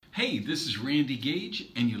Hey, this is Randy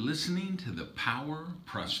Gage, and you're listening to the Power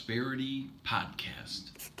Prosperity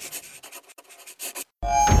Podcast.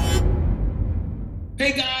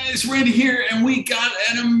 Hey guys, Randy here, and we got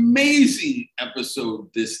an amazing episode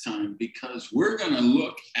this time because we're going to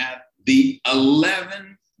look at the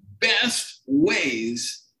 11 best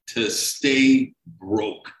ways to stay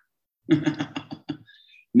broke.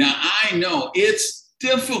 Now, I know it's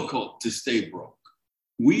difficult to stay broke.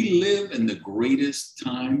 We live in the greatest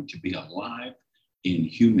time to be alive in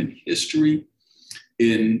human history.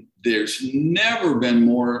 There's never been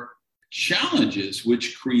more challenges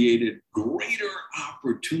which created greater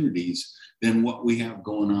opportunities than what we have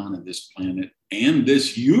going on in this planet and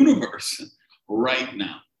this universe right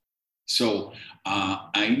now. So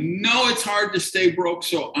I know it's hard to stay broke,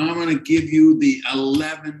 so I'm going to give you the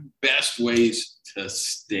 11 best ways to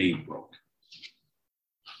stay broke.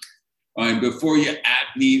 All right, before you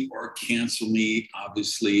at me or cancel me,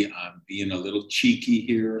 obviously I'm being a little cheeky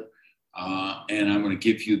here, and I'm going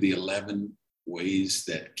to give you the 11 ways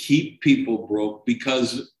that keep people broke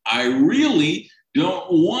because I really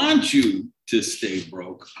don't want you to stay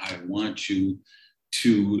broke. I want you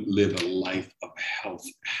to live a life of health,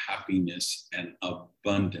 happiness, and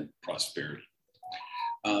abundant prosperity.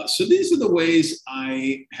 So these are the ways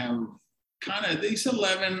I have these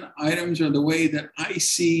 11 items are the way that I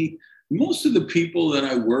see most of the people that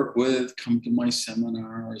I work with come to my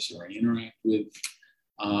seminars or I interact with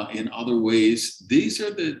in other ways. These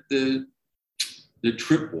are the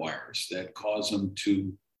tripwires that cause them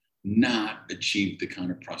to not achieve the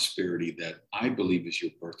kind of prosperity that I believe is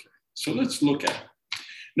your birthright. So let's look at it.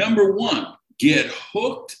 Number one, get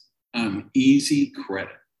hooked on easy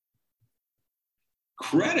credit.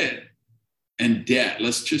 Credit and debt,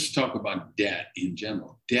 let's just talk about debt in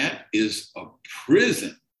general. Debt is a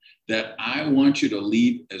prison that I want you to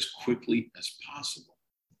leave as quickly as possible.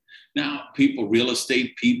 Now, real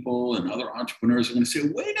estate people and other entrepreneurs are going to say,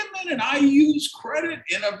 wait a minute, I use credit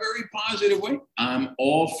in a very positive way. I'm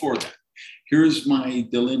all for that. Here's my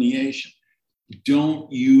delineation. Don't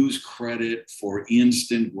use credit for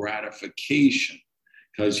instant gratification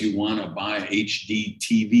because you want to buy HD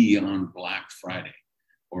TV on Black Friday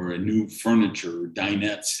or a new furniture or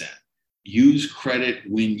dinette set. Use credit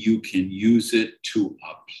when you can use it to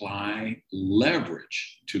apply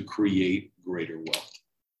leverage to create greater wealth.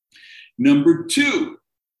 Number two,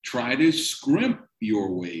 try to scrimp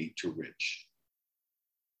your way to rich.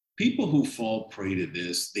 People who fall prey to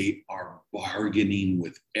this, they are bargaining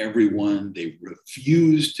with everyone. They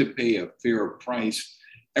refuse to pay a fair price.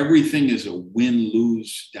 Everything is a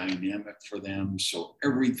win-lose dynamic for them. So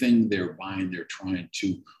everything they're buying, they're trying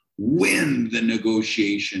to win the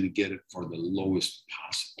negotiation and get it for the lowest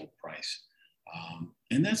possible price.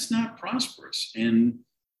 And that's not prosperous. And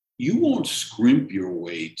you won't scrimp your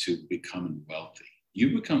way to becoming wealthy.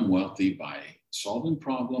 You become wealthy by solving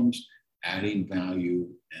problems, adding value,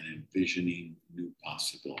 and envisioning new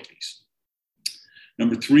possibilities.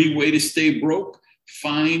 Number three, way to stay broke,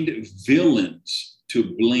 find villains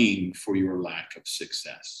to blame for your lack of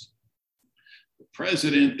success. The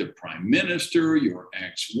president, the prime minister, your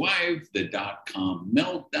ex-wife, the dot-com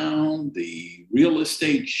meltdown, the real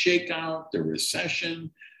estate shakeout, the recession,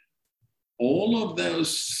 all of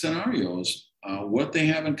those scenarios, what they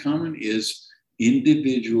have in common is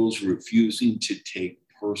individuals refusing to take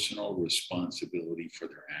personal responsibility for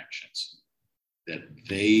their actions, that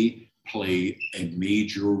they play a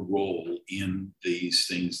major role in these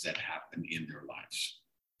things that happen in their lives.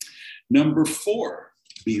 Number four,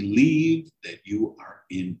 believe that you are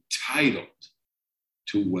entitled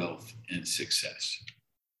to wealth and success.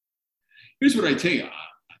 Here's what I tell you.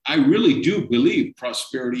 I really do believe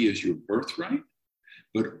prosperity is your birthright,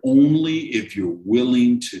 but only if you're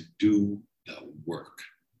willing to do the work.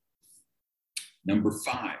 Number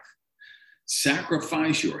five,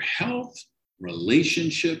 sacrifice your health,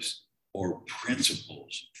 relationships, or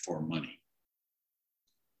principles for money.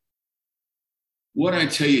 What I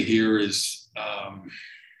tell you here is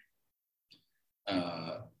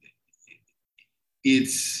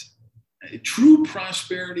it's true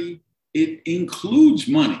prosperity. It includes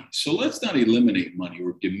money. So let's not eliminate money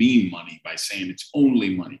or demean money by saying it's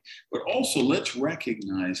only money, but also let's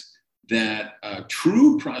recognize that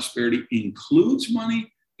true prosperity includes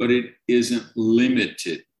money, but it isn't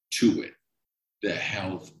limited to it. The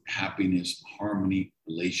health, happiness, harmony,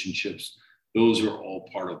 relationships, those are all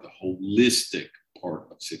part of the holistic part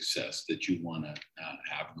of success that you want to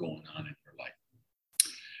have going on in your life.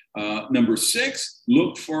 Number six,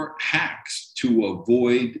 look for hacks to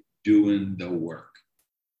avoid doing the work.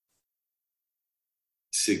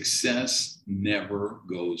 Success never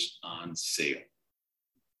goes on sale.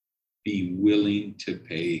 be willing to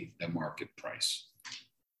pay the market price.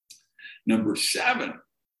 Number 7,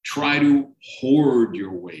 try to hoard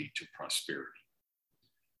your way to prosperity.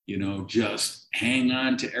 Just hang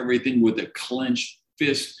on to everything with a clenched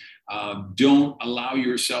fist. Don't allow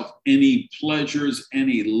yourself any pleasures,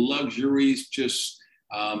 any luxuries. Just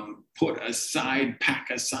pack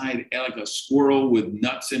aside like a squirrel with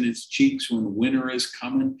nuts in its cheeks when winter is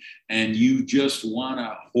coming, and you just want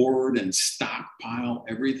to hoard and stockpile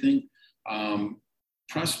everything.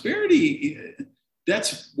 Prosperity,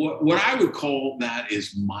 that's what I would call that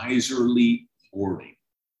is miserly hoarding.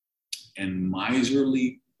 And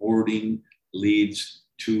miserly hoarding leads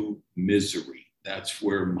to misery. That's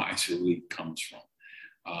where miserly comes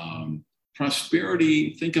from.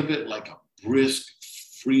 Prosperity, think of it like a brisk,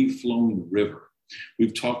 free-flowing river.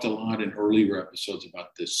 We've talked a lot in earlier episodes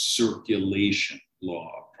about the circulation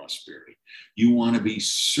law of prosperity. You want to be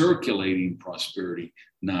circulating prosperity,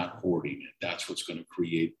 not hoarding it. That's what's going to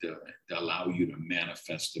create allow you to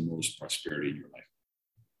manifest the most prosperity in your life.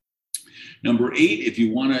 Number 8, if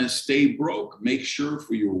you want to stay broke, make sure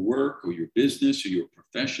for your work or your business or your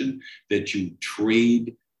profession that you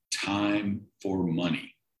trade time for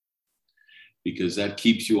money, because that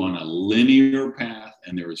keeps you on a linear path,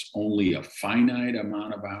 and there is only a finite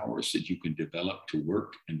amount of hours that you can develop to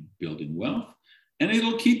work and building wealth, and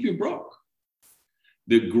it'll keep you broke.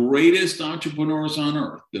 The greatest entrepreneurs on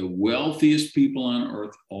earth, the wealthiest people on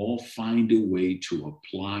earth, all find a way to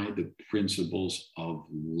apply the principles of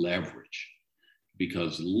leverage,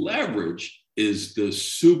 because leverage is the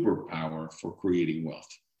superpower for creating wealth.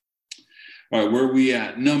 All right, where are we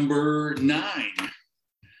at? Number 9,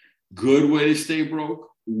 good way to stay broke: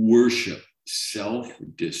 worship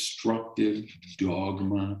self-destructive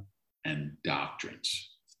dogma and doctrines.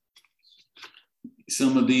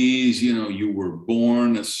 Some of these, you were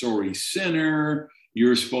born a sorry sinner,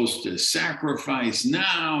 you're supposed to sacrifice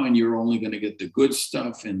now, and you're only going to get the good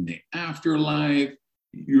stuff in the afterlife.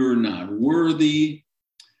 You're not worthy.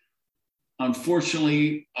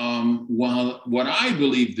 Unfortunately, while what I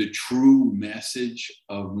believe the true message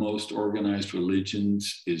of most organized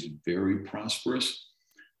religions is very prosperous,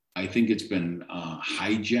 I think it's been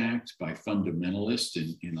hijacked by fundamentalists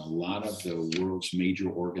in a lot of the world's major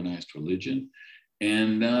organized religion.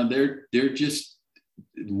 And they're just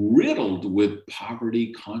riddled with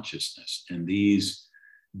poverty consciousness. And these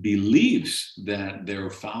beliefs that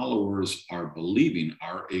their followers are believing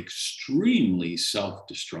are extremely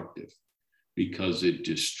self-destructive, because it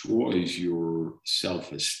destroys your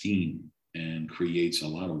self-esteem and creates a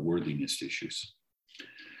lot of worthiness issues.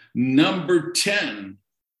 Number 10,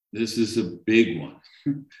 this is a big one.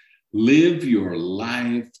 Live your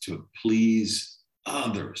life to please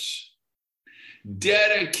others.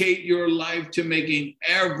 Dedicate your life to making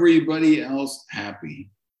everybody else happy.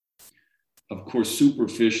 Of course,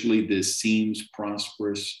 superficially, this seems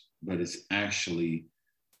prosperous, but it's actually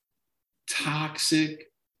toxic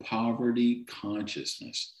poverty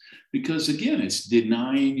consciousness. Because again, it's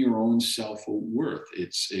denying your own self-worth.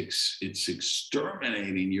 It's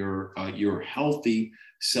exterminating your healthy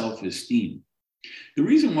self-esteem. The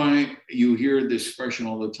reason why you hear this expression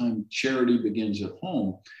all the time, charity begins at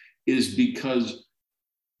home, is because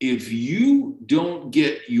if you don't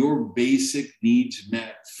get your basic needs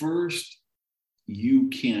met first, you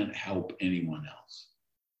can't help anyone else.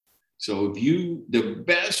 So the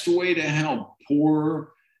best way to help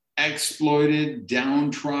poor, exploited,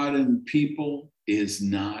 downtrodden people is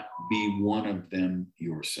not be one of them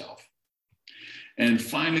yourself. And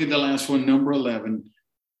finally, the last one, number 11,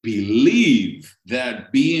 believe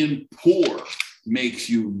that being poor makes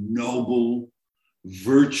you noble,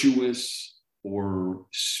 virtuous, or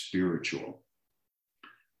spiritual.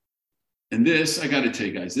 And this, I got to tell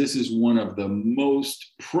you guys, this is one of the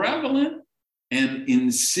most prevalent and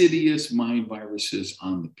insidious mind viruses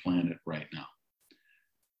on the planet right now.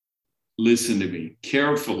 Listen to me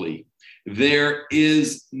carefully. There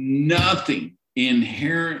is nothing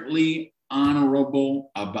inherently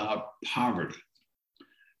honorable about poverty.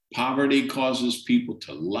 Poverty causes people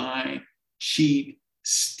to lie, cheat,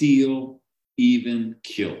 steal, even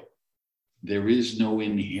kill. There is no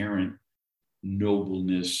inherent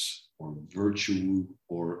nobleness or virtue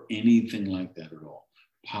or anything like that at all.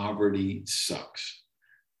 Poverty sucks.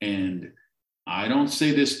 And I don't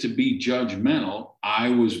say this to be judgmental. I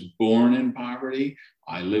was born in poverty.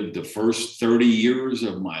 I lived the first 30 years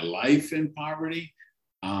of my life in poverty.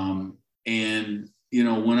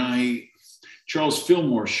 Charles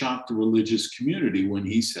Fillmore shocked the religious community when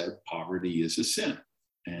he said poverty is a sin.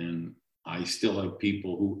 And I still have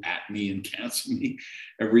people who at me and cancel me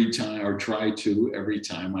every time, or try to every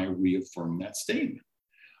time I reaffirm that statement.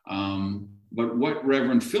 But what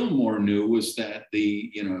Reverend Fillmore knew was that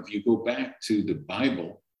if you go back to the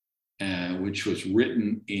Bible, which was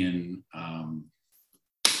written in,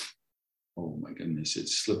 oh my goodness,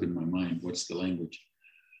 it's slipping my mind. What's the language?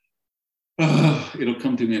 It'll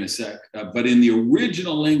come to me in a sec. But in the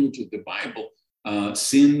original language of the Bible,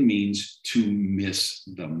 sin means to miss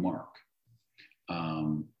the mark.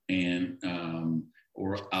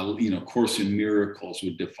 Course in Miracles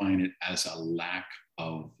would define it as a lack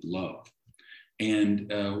of love.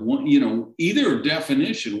 And, either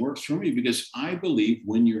definition works for me, because I believe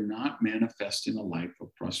when you're not manifesting a life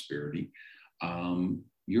of prosperity,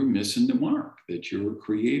 you're missing the mark that your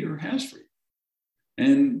Creator has for you.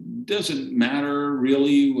 And doesn't matter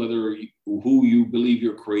really who you believe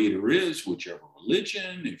your Creator is, whichever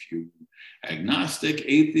religion, if you agnostic,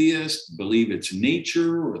 atheist, believe it's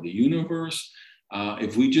nature or the universe.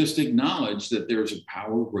 If we just acknowledge that there's a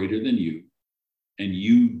power greater than you and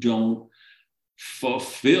you don't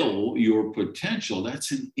fulfill your potential,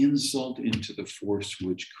 that's an insult into the force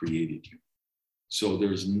which created you. So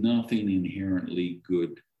there's nothing inherently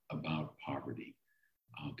good about poverty.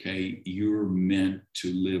 Okay, you're meant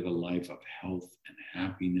to live a life of health and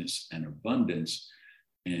happiness and abundance.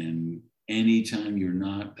 And anytime you're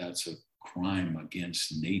not, that's a crime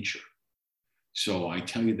against nature. So I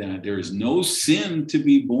tell you that there is no sin to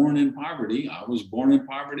be born in poverty. I was born in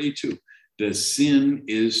poverty too. The sin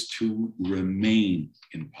is to remain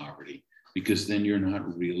in poverty, because then you're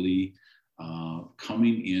not really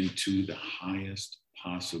coming into the highest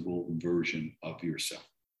possible version of yourself.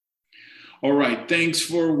 All right, thanks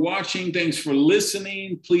for watching. Thanks for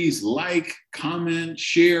listening. Please like, comment,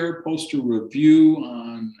 share, post a review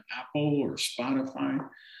on Apple or Spotify.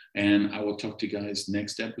 And I will talk to you guys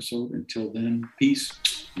next episode. Until then, peace.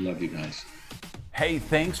 Love you guys. Hey,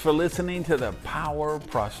 thanks for listening to the Power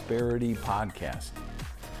Prosperity Podcast.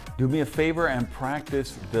 Do me a favor and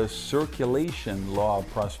practice the circulation law of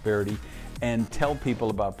prosperity and tell people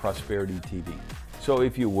about Prosperity TV. So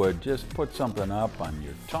if you would, just put something up on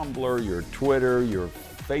your Tumblr, your Twitter, your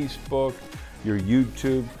Facebook, your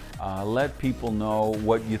YouTube. Let people know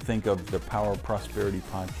what you think of the Power Prosperity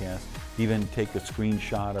Podcast. Even take a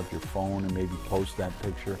screenshot of your phone and maybe post that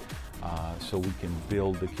picture so we can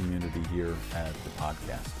build the community here at the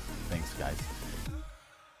podcast. Thanks, guys.